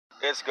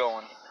It's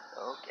going.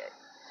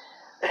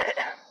 Okay.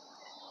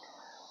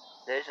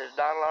 This is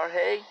Donald R.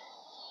 Hay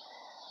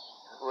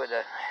with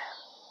a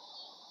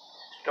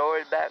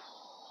story about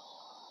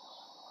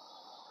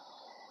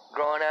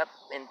growing up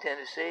in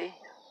Tennessee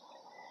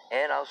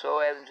and also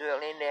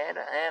Evansville,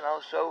 Indiana, and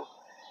also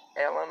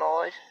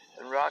Illinois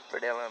and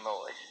Rockford,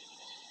 Illinois.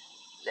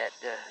 That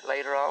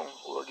later on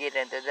we'll get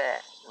into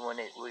that when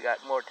we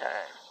got more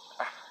time.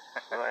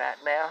 But right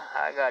now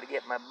I got to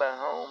get my butt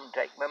home and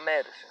take my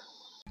medicine.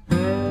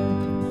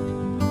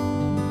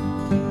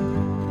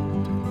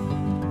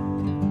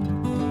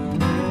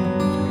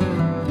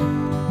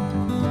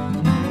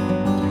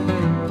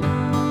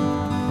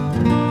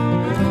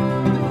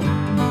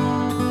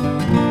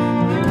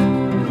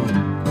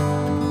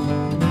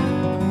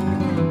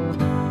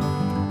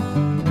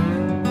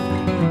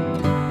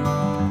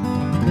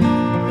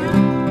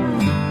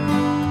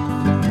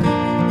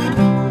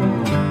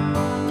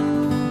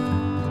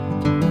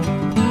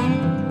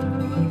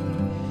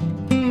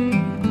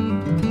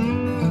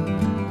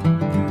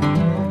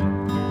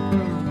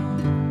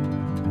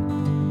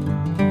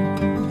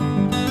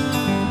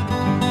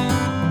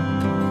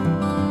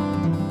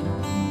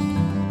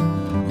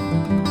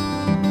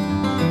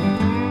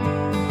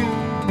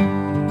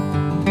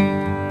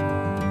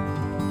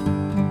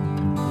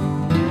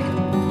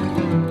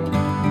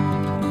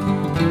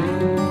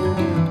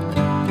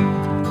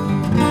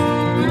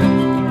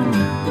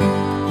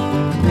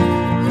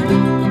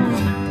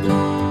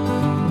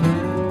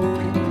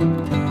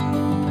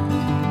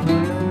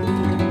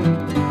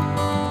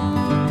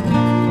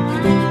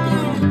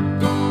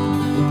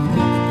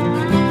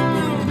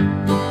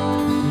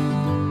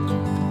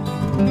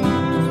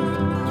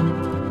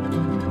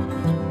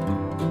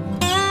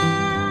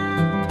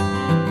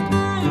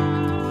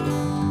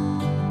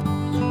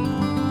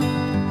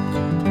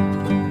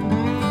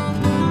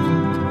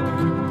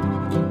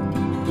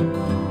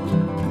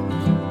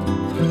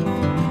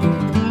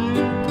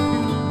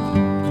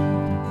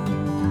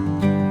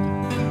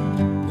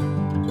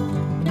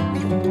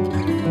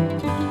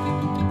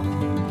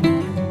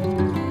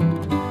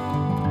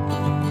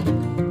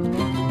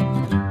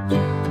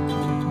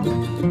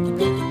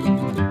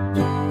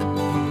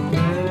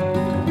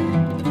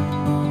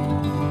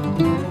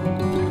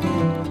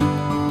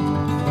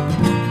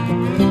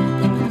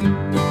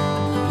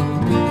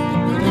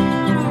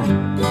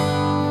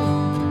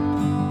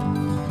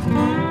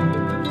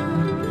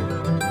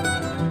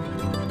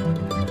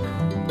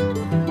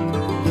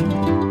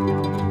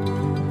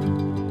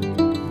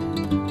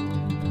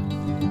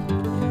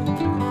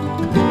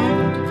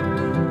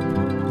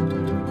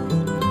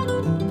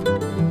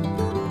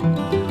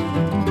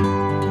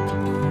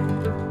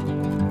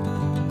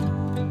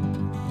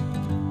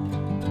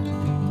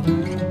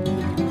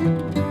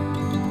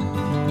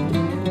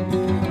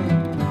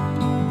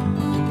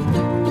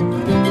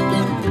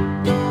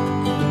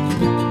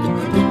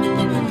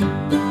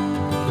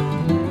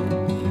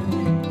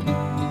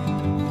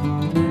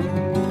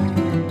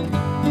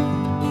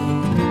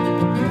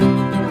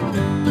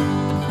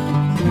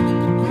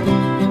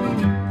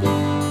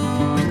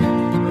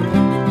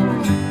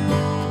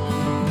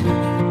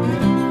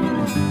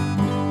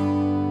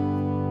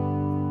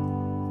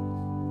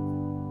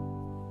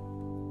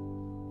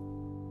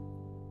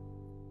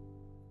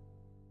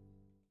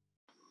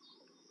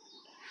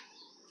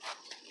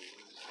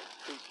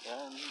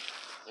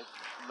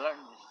 Learn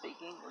to speak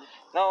English.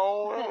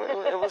 No,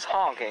 it was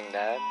honking,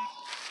 Dad.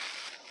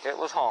 It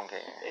was honking.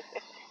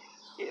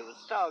 It was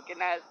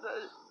talking. I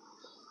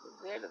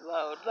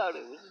thought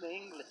it was in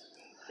English.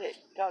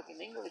 Talking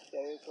English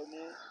there for me.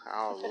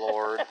 Oh,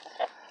 Lord.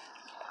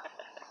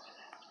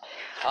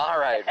 All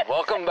right,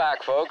 welcome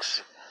back,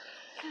 folks.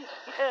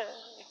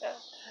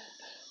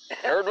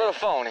 Heard with a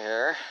phone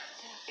here,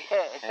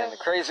 and the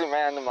crazy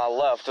man to my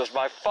left was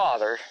my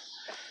father.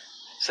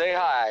 Say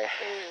hi.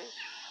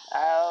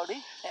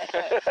 Howdy.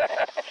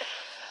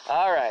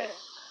 All right.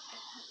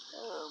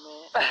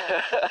 Oh, man.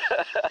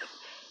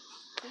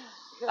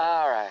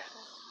 All right.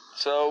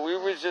 So we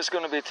were just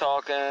going to be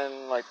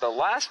talking, like the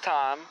last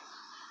time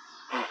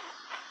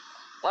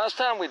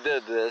we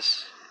did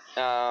this,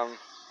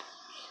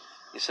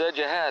 you said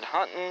you had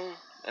hunting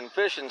and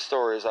fishing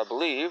stories, I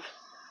believe.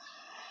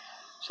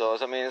 So,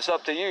 I mean, it's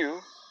up to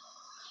you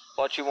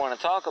what you want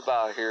to talk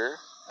about here,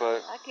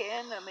 but... I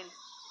can. I mean,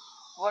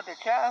 what a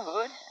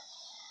childhood,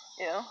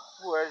 you know,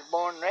 where I was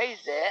born and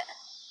raised at,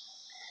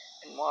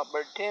 in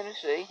Wartburg,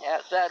 Tennessee,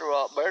 outside of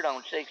Wartburg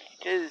on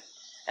 62,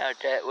 out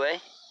that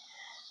way.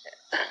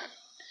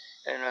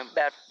 And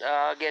about,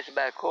 I guess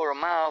about a quarter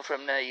mile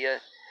from the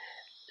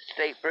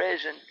state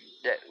prison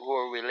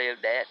where we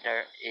lived at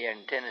there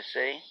in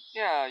Tennessee.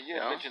 Yeah, you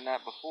had mentioned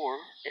that before.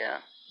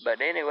 Yeah, but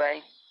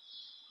anyway,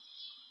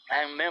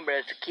 I remember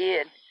as a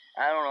kid,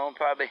 I don't know,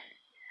 probably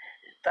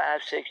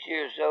 5, 6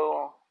 years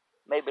old,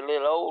 maybe a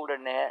little older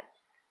than that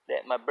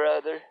my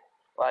brother,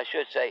 well, I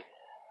should say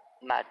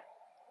my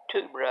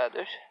two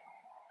brothers,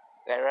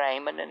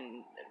 Raymond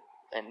and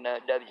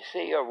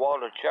W.C., or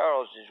Walter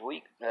Charles,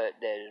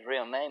 that his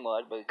real name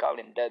was, but we called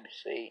him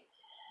W.C.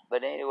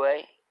 But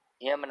anyway,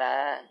 him and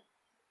I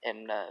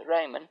and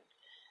Raymond,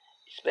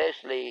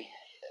 especially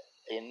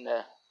in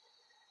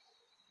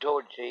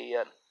towards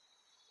the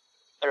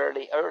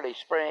early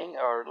spring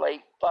or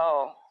late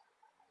fall,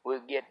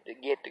 we'll get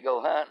to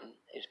go hunting,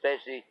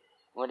 especially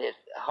when it's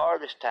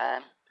harvest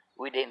time.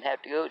 We didn't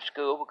have to go to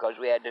school because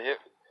we had to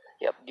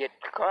help get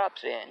the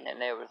crops in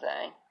and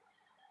everything.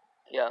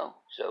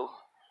 So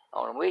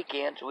on the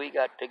weekends we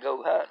got to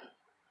go hunting.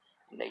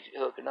 And they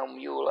hooking on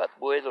mule up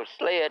with or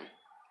sled,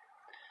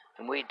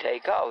 and we'd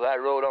take off. I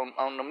rode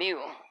on the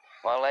mule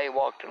while they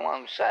walked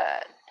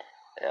alongside.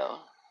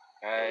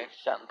 Right.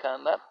 Something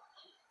come up,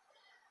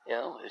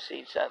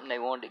 see something they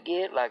wanted to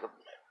get, like a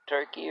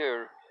turkey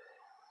or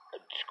a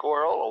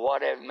squirrel or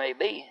whatever it may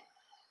be.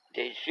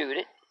 They shoot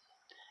it,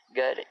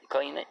 gut it,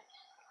 clean it,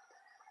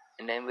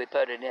 and then we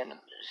put it in a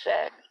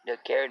sack. They're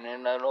carrying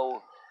in an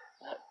old,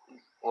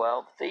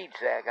 feed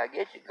sack, I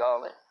guess you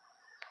call it,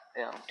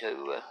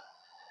 to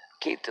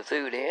keep the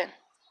food in.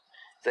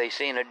 If they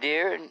seen a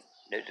deer and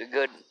there's a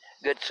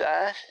good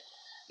size,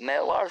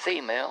 male or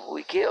female,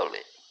 we killed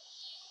it,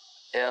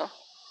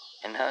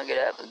 and hung it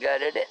up and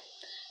gutted it,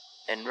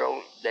 and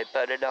rolled. They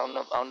put it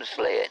on the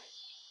sled,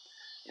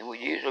 and we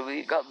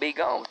be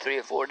gone 3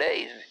 or 4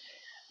 days,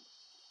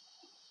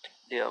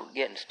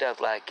 getting stuff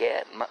like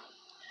that.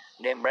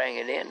 Then bring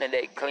it in, and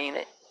they clean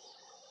it,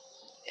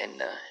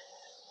 and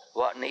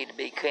what need to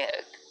be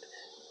kept,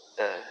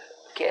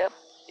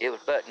 it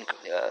was put in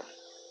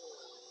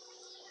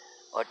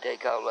what they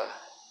call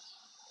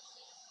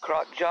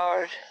crock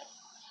jars,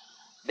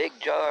 big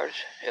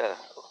jars,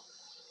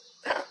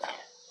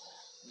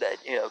 that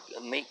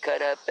meat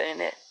cut up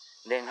in it.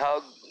 Then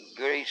hog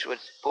grease was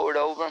poured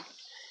over them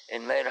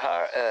and let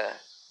her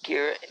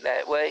cure it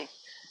that way.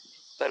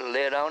 Put a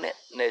lid on it,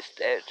 and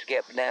it's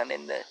kept down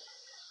in the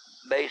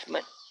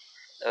basement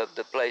of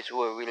the place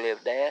where we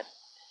lived at.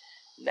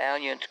 Now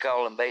you used to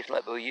call them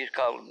basement, but we used to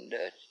call them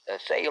a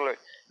sailor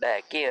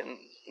back in,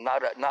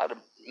 not a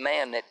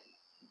man that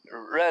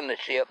run the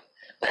ship.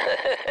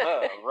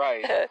 Oh,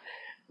 right.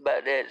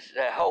 But it's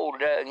a hole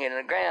dug in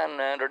the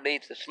ground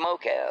underneath the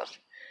smokehouse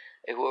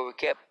is where we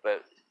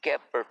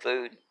kept our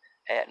food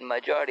at, the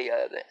majority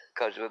of it,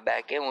 because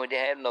back then we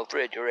didn't have no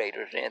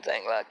refrigerators or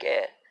anything like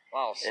that.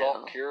 Wow,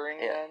 salt curing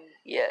then?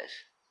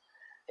 Yes,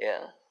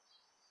 yeah.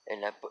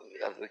 And if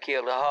we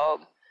killed a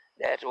hog,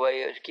 that's the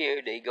way it was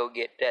cured. They go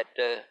get that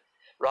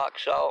rock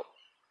salt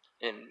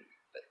and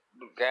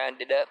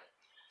grind it up,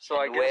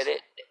 so and wet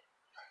it.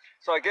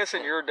 So I guess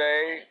in your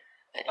day,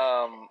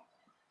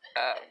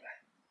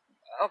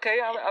 okay,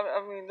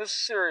 I mean, this is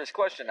a serious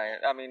question.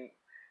 I mean,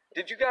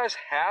 did you guys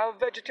have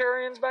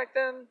vegetarians back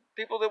then?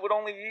 People that would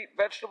only eat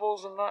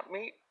vegetables and not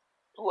meat?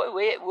 Well,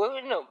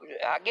 no,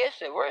 I guess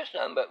there were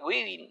some, but we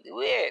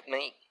ate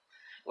meat.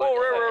 Oh,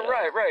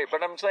 right.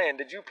 But I'm saying,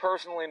 did you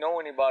personally know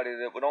anybody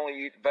that would only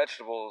eat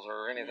vegetables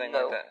or anything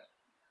like that?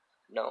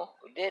 No,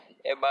 we didn't.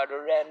 Everybody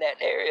around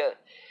that area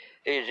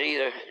is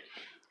either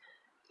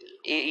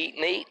eat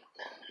meat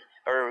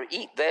or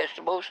eat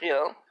vegetables,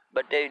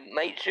 but they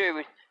made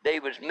sure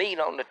there was meat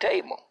on the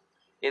table.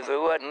 If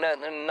there wasn't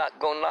nothing, not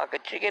gonna knock a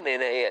chicken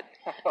in the head.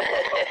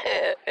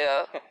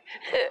 Yeah.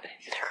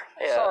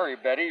 Sorry,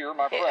 Betty, you're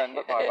my friend,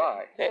 but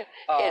bye-bye.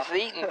 It's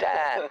eating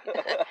time,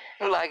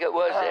 like it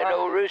was that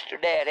old rooster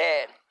Dad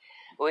had.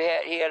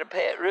 He had a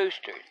pet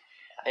rooster,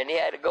 and he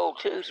had a gold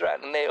tooth right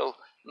in the middle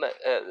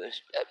of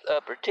his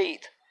upper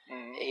teeth.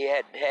 Mm-hmm. He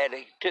had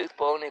a tooth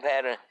pulled, and he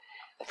had a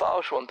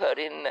false one put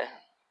in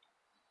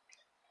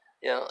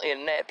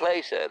in that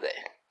place of it.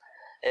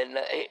 And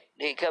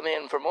he come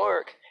in from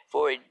work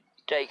before he'd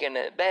taken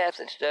a bath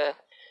and stuff,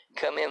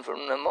 come in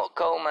from the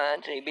coal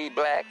mines, and he'd be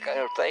black on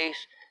her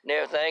face and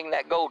everything.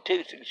 That gold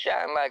tooth would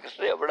shine like a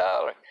silver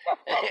dollar,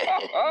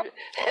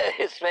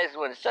 especially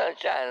when the sun's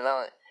shining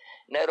on it.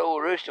 And that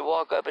old rooster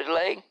walk up his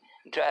leg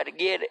and try to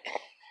get it.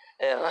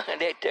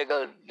 And they took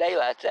a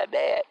daylights out of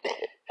that.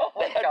 Oh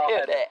my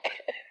God.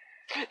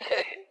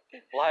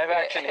 Live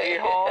action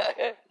hee-haw?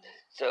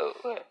 So,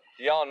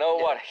 y'all know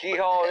what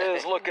hee-haw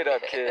is? Look it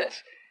up,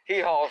 kids.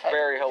 Hee-haw is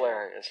very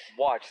hilarious.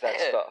 Watch that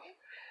stuff.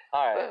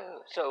 All right.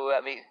 So,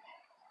 I mean,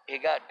 he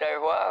got there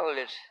a while.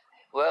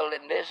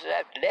 And this is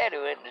after Daddy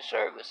went into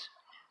service.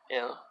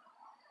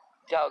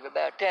 Talk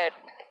about that.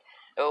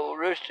 Old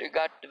rooster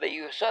got to be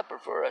a supper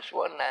for us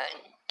one night.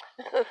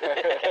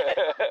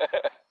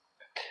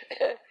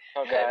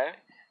 Okay.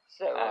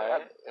 So,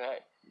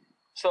 right.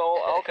 So,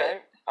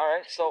 okay. All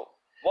right. So,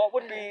 what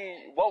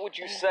would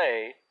you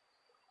say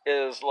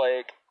is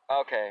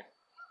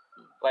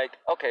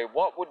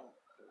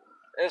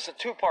it's a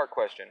two-part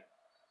question.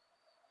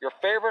 Your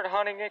favorite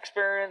hunting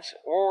experience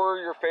or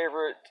your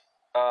favorite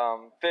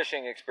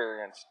fishing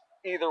experience?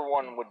 Either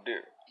one would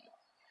do.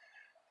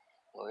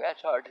 Well,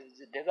 that's hard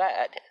to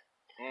divide.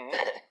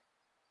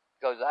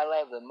 Because I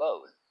love them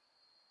both.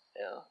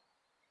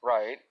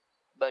 Right.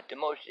 But the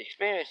most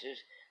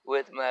experiences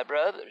with my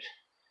brothers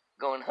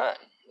going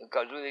hunting,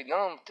 because we were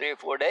gone 3 or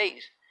 4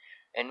 days,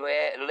 and we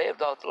had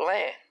lived off the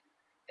land.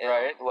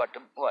 Right. What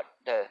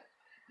the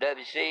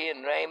WC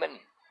and Raymond,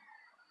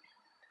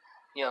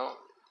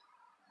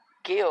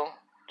 kill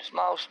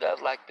small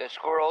stuff like the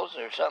squirrels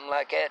or something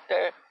like that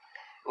there,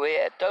 we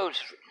had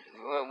those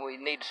when we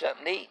needed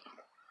something to eat,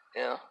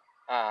 you know.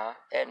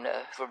 And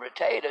for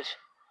potatoes,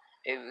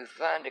 if we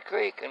find a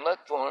creek and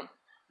look for them,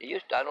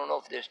 I don't know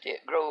if they still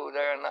grow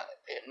there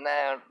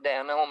now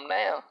down home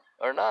now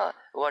or not,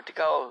 what they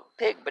call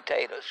pig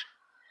potatoes.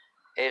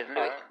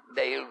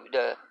 They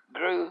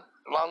grew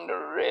along the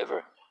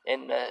river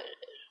in the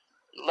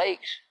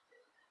lakes,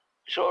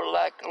 sort of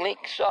like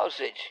link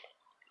sausage,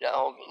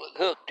 all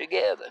hooked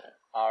together.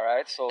 All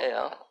right, so.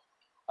 Yeah.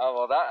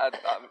 Oh, well,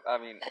 I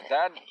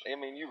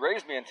mean, you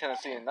raised me in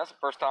Tennessee, and that's the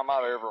first time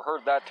I've ever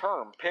heard that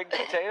term, pig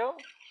potato?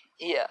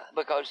 Yeah,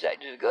 because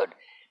that is good.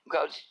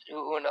 Because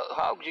when the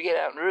hogs you get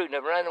out and root and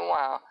they're running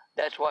wild,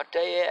 that's what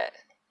they at.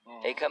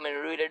 They come and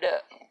root it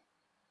up.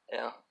 You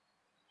know?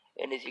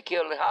 And if you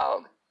kill the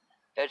hog,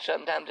 that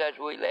sometimes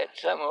we let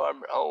some of our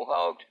old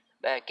hogs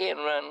back in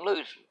run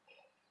loose,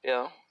 you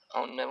know,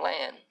 on the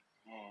land.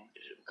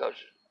 Because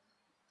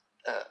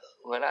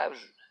when I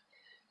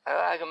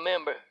can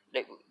remember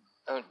that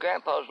on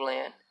Grandpa's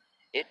land,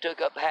 it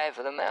took up half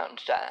of the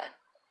mountainside.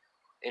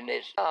 And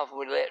this off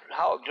we let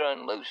hogs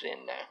run loose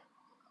in there.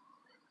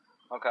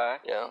 Okay.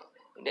 You know,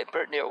 and they're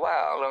pretty near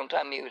wild. A long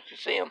time you used to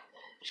see them,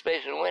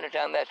 especially in the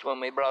wintertime. That's when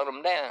we brought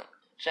them down.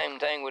 Same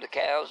thing with the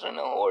cows and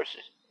the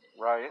horses.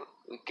 Right.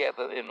 We kept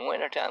them in the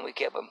wintertime. We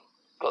kept them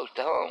close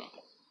to home.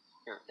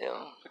 Here, you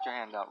know? Put your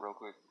hand out real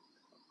quick.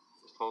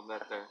 Just hold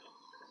that there.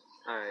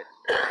 All right.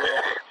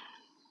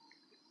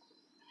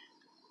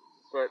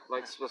 But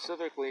like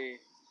specifically,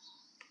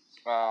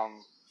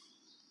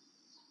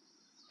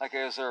 like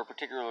is there a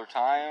particular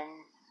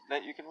time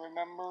that you can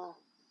remember?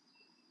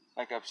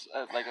 Like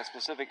a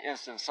specific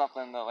instance,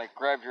 something that like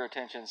grabbed your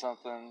attention,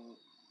 something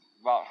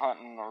about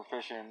hunting or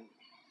fishing.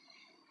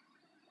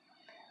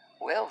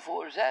 Well, as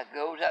far as that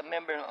goes, I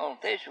remember on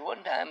fishing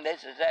one time.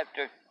 This is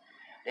after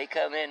they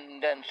come in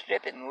and done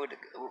stripping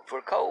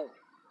for coal,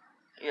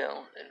 you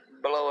know,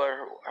 below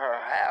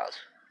our house,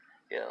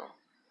 you know.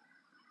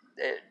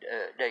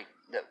 The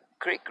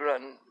creek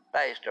run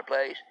past our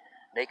place.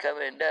 They come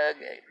in and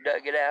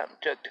dug it out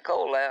and took the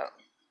coal out,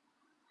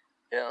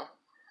 you know,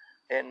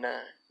 and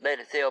let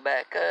it fill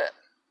back up,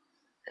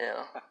 you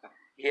know.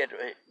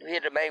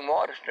 hit the main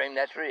water stream.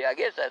 I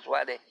guess that's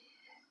why they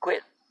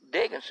quit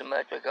digging so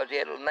much, because he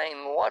had a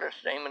main water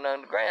streaming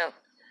underground.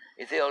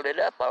 He filled it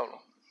up on them.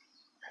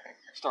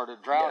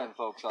 Started drowning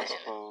folks, I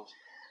suppose.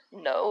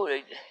 No,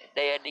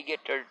 they had to get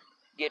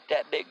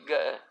that big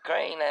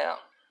crane out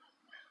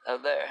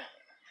of there.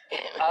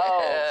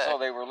 Oh, so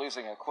they were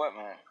losing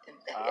equipment.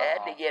 They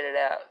had to get it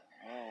out,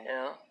 you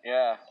know.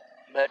 Yeah.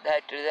 But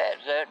after that,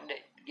 to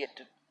get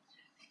the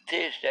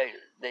fish,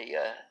 the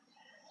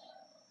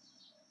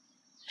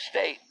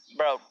state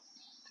brought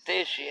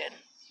fish in,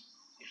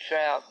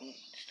 trout and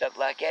stuff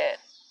like that,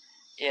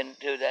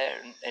 into there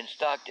and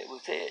stocked it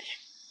with fish.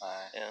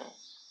 You know.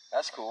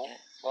 That's cool.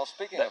 Well,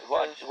 speaking but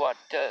of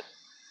fish,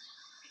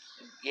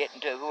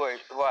 getting to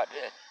what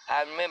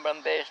I remember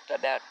best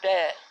about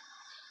that,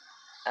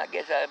 I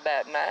guess I was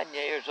about 9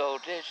 years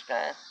old this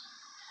time.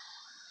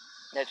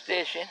 That's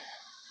fishing.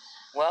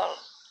 Well,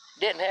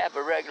 didn't have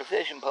a regular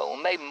fishing pole,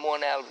 maybe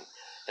one out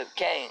of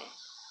cane,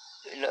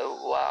 you know,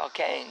 wild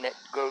cane that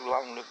goes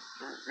along the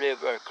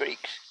river or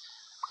creeks,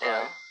 you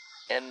know.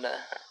 And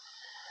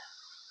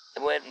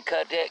I went and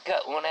cut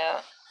one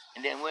out,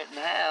 and then went in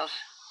the house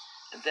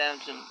and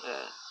found some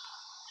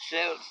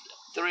silk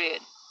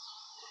thread,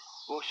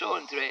 or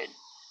sewing thread,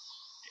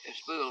 a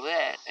spool of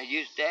that. I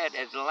used that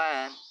as a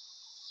line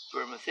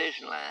for my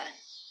fishing line,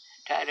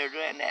 tied it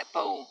around that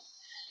pole,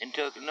 and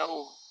took an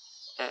old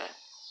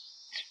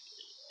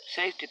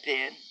safety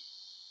pin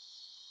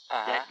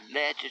that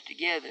latches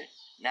together,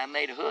 and I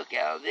made a hook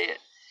out of it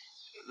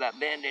by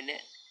bending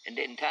it and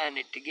then tying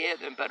it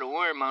together and put a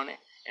worm on it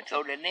and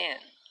throwed it in.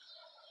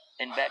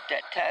 And about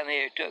that time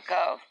here it took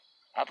off,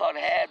 I thought I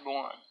had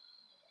one,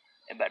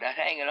 but I was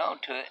hanging on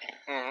to it.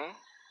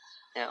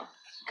 You know,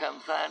 come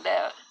find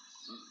out,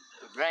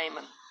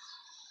 Raymond.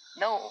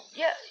 No,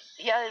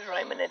 it's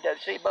Raymond that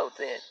does see both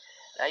ends.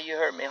 Now you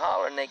heard me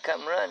hollering, they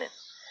come running,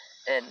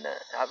 and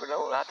I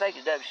think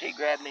the WC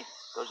grabbed me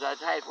because I was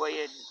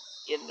halfway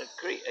in the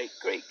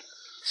creek.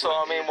 So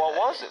I mean, what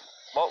was it?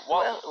 What?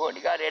 Well, when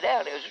you got it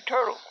out, it was a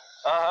turtle.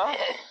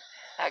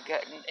 I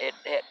got it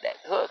had that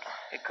hook.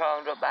 It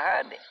crawled up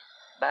behind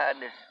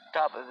the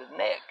top of his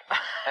neck,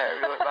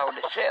 on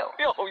the shell.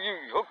 Oh, you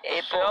hooked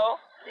the shell?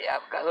 Yeah,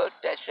 I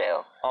hooked that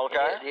shell.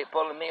 Okay. It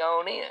pulling me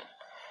on in.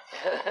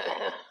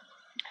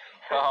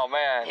 Oh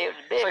man. It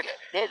was big.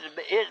 It's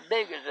as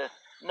big as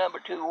a number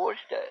 2 horse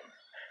stud.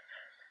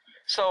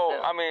 So,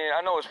 I mean,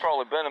 I know it's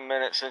probably been a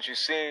minute since you've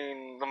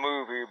seen the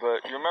movie,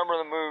 but you remember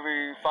the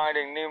movie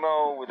Finding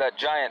Nemo with that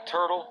giant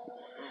turtle?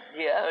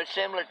 Yeah, it's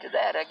similar to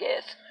that, I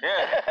guess.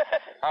 Yeah.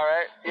 All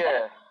right.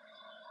 Yeah.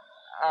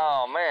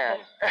 Oh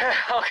man.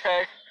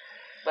 Okay.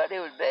 But it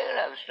was big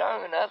enough,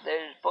 strong enough that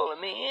it was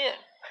pulling me in.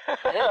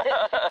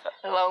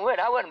 Along with it,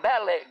 I wasn't about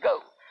to let it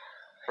go.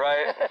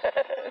 Right.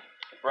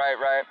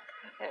 Right.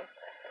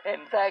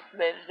 In fact,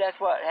 that's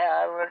how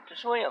I learned to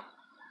swim.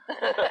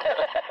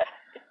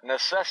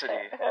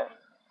 Necessity.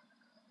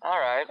 All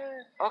right.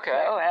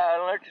 Okay. Oh, how I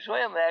learned to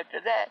swim after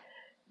that.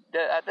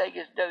 I think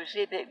it's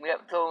WC picked me up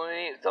and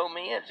throw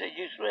me in and said,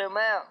 you swim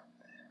out.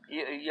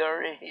 You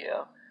already,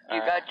 you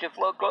got your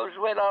floor clothes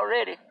wet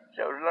already,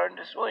 so learn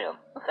to swim.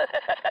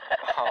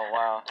 Oh,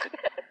 wow.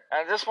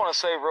 I just want to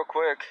say real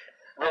quick,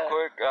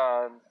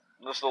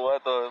 just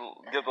to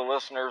give the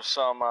listeners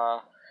some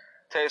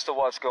taste of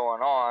what's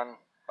going on.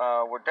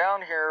 We're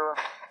down here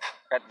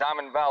at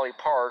Diamond Valley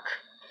Park,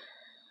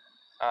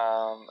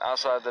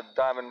 outside the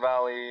Diamond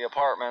Valley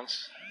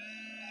Apartments.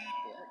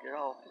 Yeah, get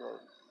off the road.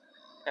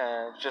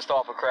 Just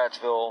off of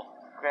Crattsville.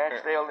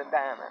 Crattsville and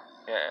Diamond.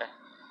 Yeah.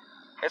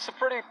 It's a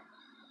pretty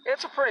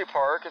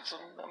park. Yeah,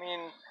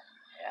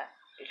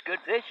 it's good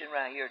fishing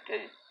right here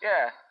too.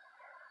 Yeah.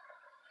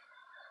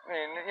 I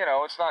mean,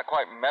 it's not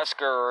quite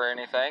Mesker or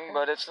anything,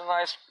 but it's a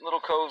nice little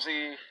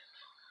cozy.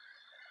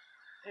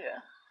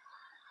 Yeah.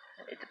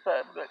 It's a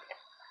public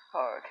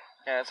park.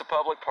 Yeah, it's a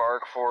public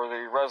park for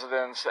the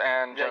residents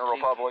and general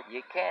public.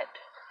 You can't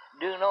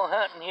do no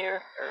hunting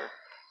here or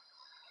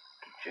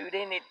shoot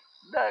any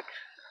ducks,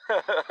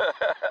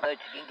 but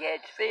you can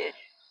catch fish.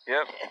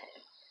 Yep.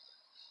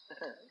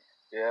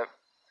 Yep.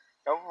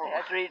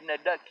 That's the reason the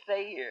ducks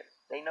stay here.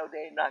 They know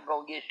they're not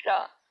going to get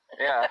shot.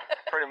 Yeah,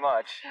 pretty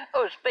much.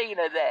 Oh, speaking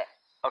of that.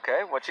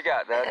 Okay, what you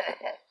got, Dad?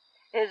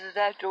 This is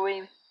after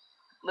we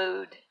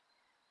moved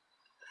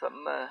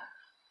from,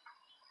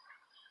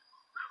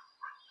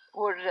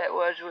 where that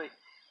was we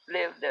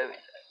lived over?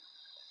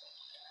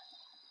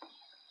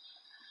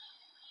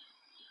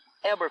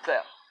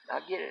 Elberfeld.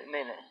 I'll get it in a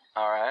minute.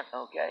 All right.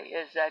 Okay,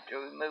 it's after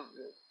we moved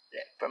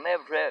from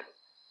Elberfeld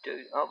to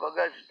Uncle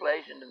Gus's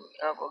place, and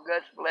Uncle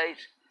Gus's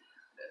place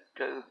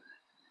to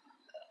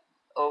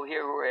over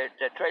here we're at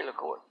the trailer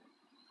court.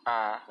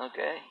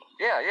 Okay.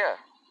 Yeah.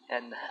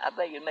 And I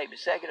think it may be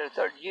second or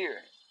third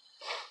year.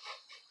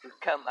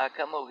 I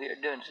come over here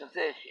doing some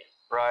fishing.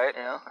 Right.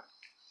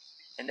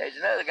 And there's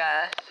another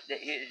guy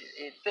that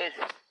is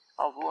fishing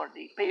off one of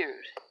these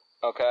piers.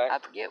 Okay. I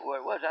forget where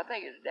it was. I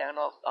think it's down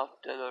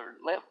off to the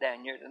left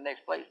down here, the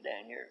next place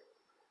down here.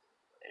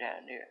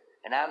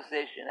 And I was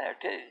fishing there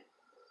too.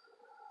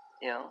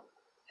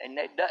 And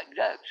that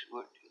ducks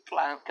were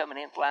coming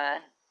in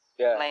flying,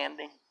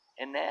 landing,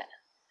 and that.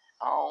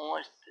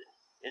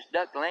 This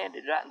duck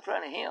landed right in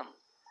front of him,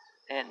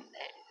 and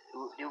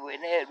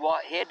when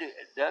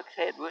duck's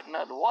head went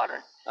under the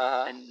water,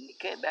 and he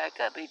came back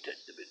up. He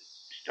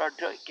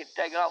started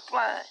taking off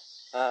flying,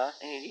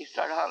 and he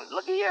started hollering,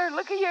 "Look here!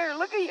 Look here!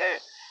 Look here!"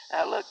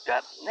 I looked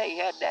up, and they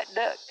had that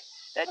duck.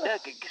 That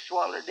duck had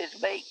swallowed this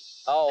bait.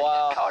 Oh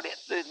wow! Caught it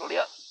through the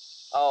lip.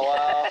 Oh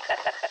wow!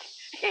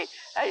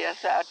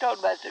 I told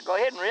him, I said, go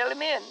ahead and reel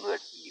him in.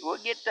 We'll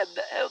get the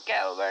hook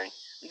out of there, and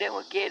then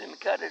we'll get him and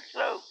cut his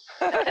throat.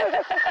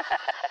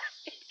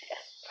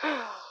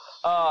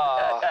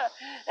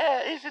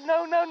 He said,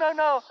 no.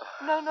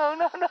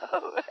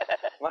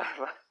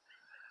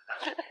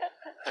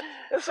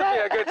 This would be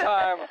a good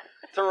time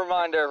to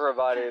remind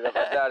everybody that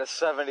my dad is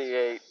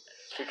 78.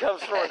 He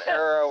comes from an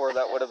era where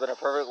that would have been a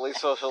perfectly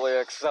socially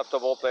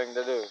acceptable thing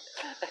to do.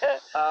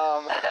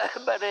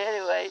 But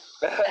anyway,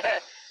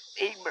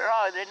 he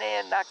brought it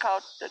in. I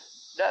caught the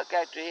duck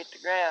after it hit the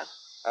ground,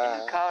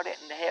 and I caught it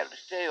and held it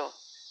still.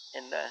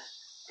 And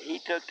he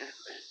took the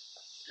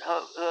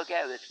hook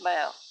out of its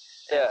mouth.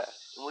 Yeah.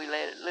 And we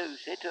let it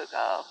loose. It took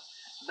off.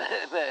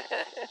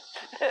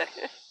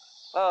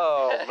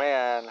 Oh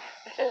man.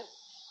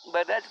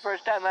 But that's the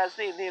first time I've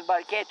seen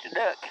anybody catch a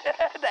duck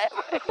that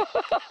way.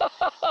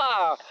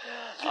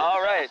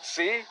 All right,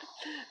 see,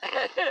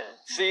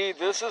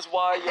 this is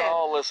why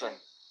y'all listen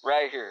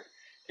right here.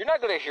 You're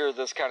not going to hear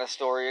this kind of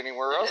story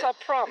anywhere else, I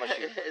promise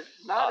you.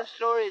 It's not a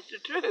story, it's the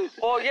truth.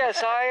 Well,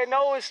 yes, I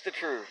know it's the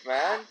truth,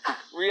 man.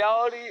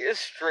 Reality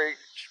is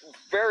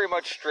very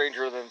much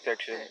stranger than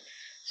fiction.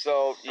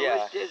 So, yeah. I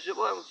wish this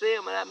wasn't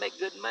film and I'd make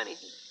good money.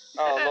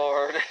 Oh,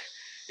 Lord.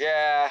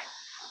 Yeah.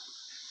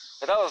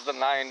 But that was the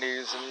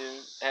 90s,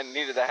 and you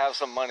needed to have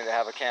some money to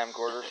have a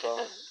camcorder,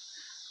 so.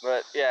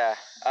 But, yeah.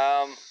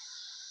 All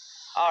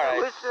right. I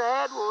wish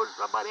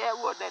somebody had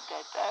one at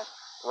that time.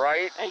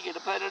 Right? They could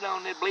have put it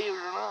on there, believe it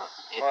or not.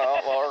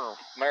 Well,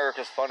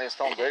 America's Funniest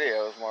Home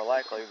Videos, more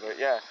likely, but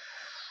yeah.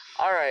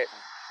 All right.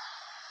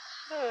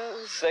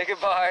 Say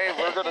goodbye.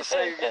 We're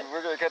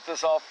gonna get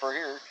this off for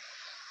here.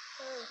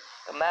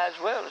 Might as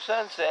well. The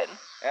sun's setting.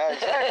 Yeah,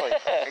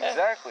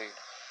 exactly.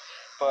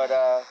 But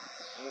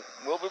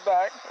we'll be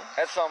back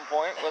at some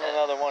point with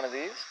another one of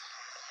these.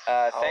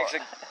 Thanks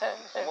again.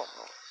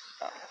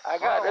 I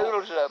got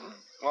oodles of them.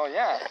 Well,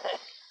 yeah.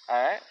 All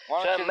right.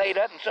 Some made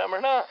up and some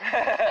are not.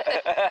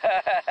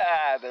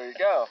 There you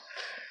go.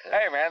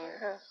 Hey, man.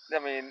 I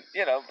mean,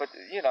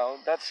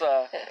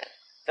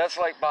 that's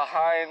like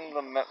behind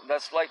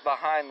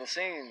the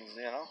scenes,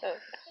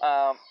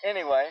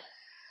 Anyway,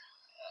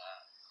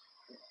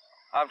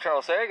 I'm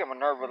Charles Haig. I'm a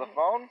nerd with a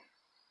phone.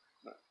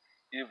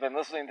 You've been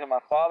listening to my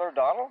father,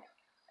 Donald,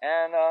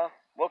 and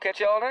we'll catch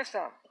y'all next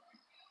time.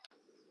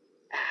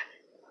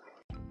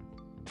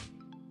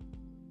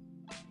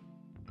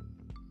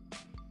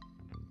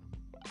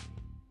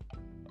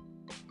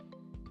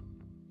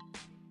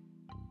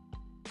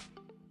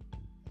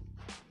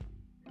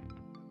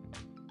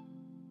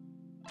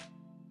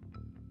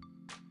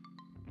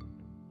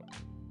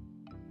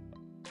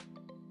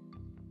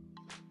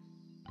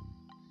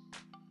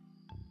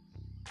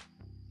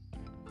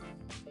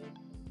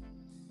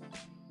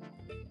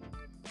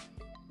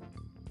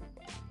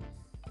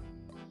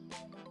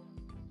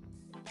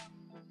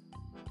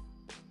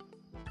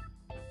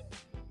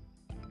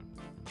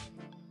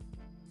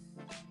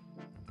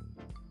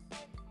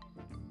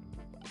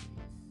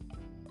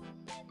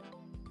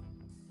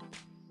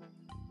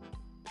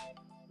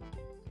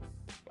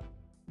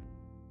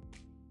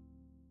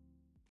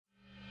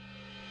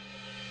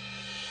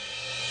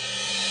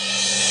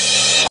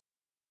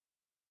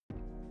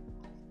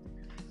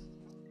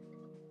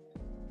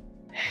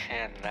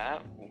 And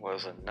that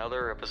was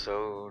another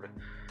episode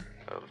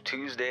of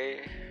Tuesday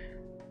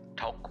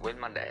Talk with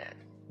my dad.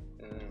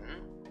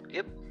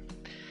 Yep.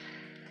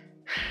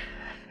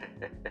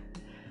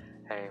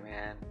 Hey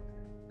man,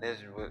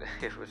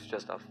 it was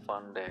just a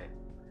fun day.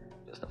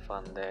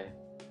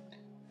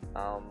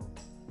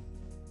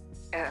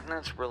 And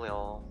that's really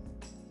all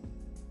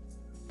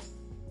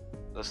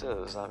this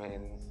is. I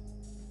mean,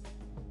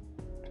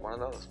 it's one of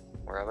those.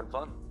 We're having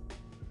fun.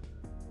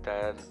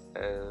 Dad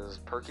is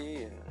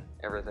perky and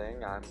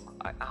everything. I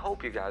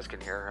hope you guys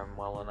can hear him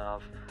well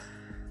enough.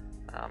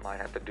 I might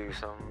have to do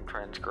some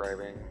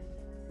transcribing.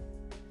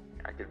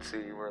 I could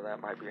see where that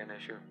might be an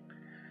issue.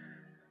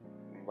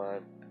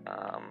 But,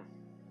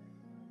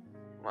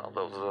 well,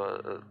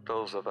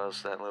 those of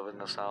us that live in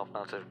the South,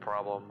 not such a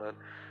problem, but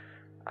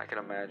I can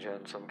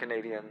imagine some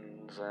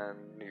Canadians and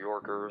New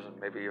Yorkers and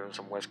maybe even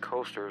some West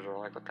Coasters are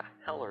like, what the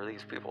hell are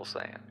these people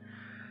saying?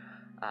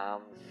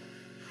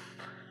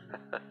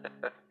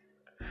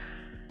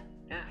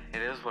 Yeah,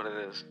 it is what it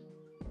is.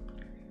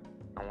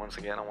 And once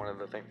again, I wanted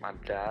to thank my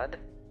dad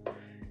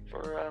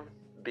for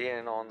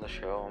being on the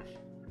show,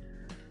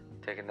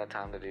 taking the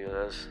time to do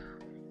this.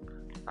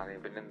 Not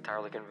even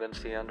entirely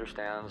convinced he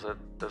understands that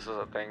this is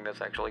a thing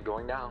that's actually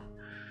going down.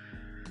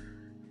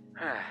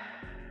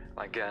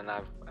 Again,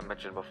 I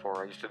mentioned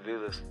before, I used to do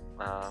this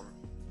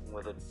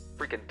with a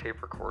freaking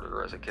tape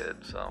recorder as a kid,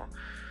 so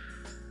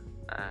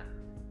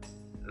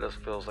this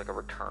feels like a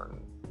return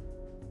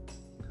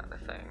kind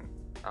of thing.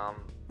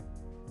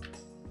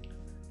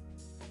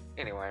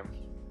 Anyway,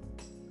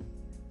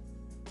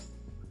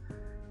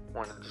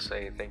 wanted to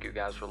say thank you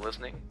guys for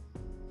listening,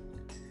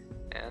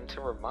 and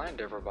to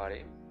remind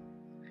everybody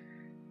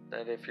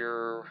that if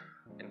you're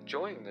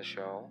enjoying the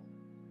show,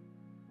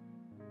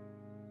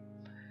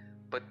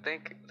 but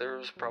think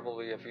there's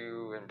probably a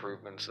few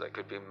improvements that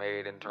could be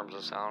made in terms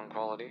of sound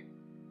quality,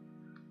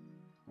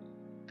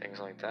 things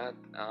like that,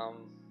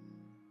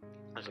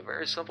 there's a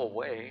very simple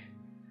way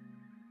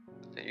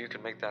that you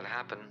can make that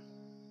happen.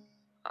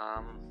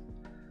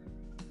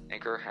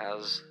 Anchor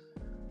has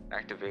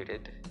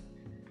activated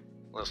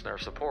listener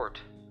support,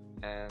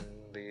 and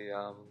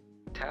the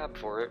tab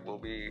for it will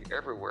be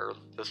everywhere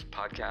this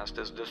podcast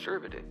is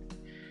distributed.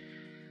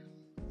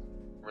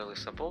 Really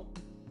simple.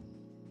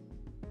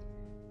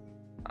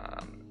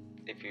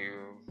 If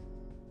you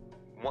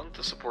want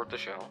to support the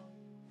show,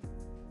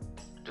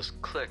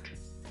 just click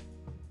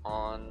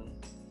on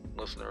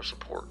listener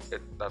support.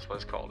 That's what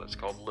it's called. It's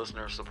called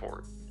listener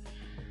support.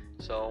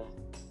 So,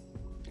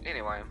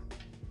 anyway,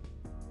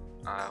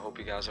 I hope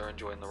you guys are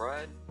enjoying the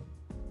ride,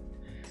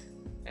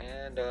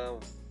 and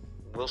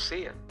we'll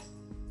see you.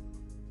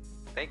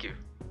 Thank you.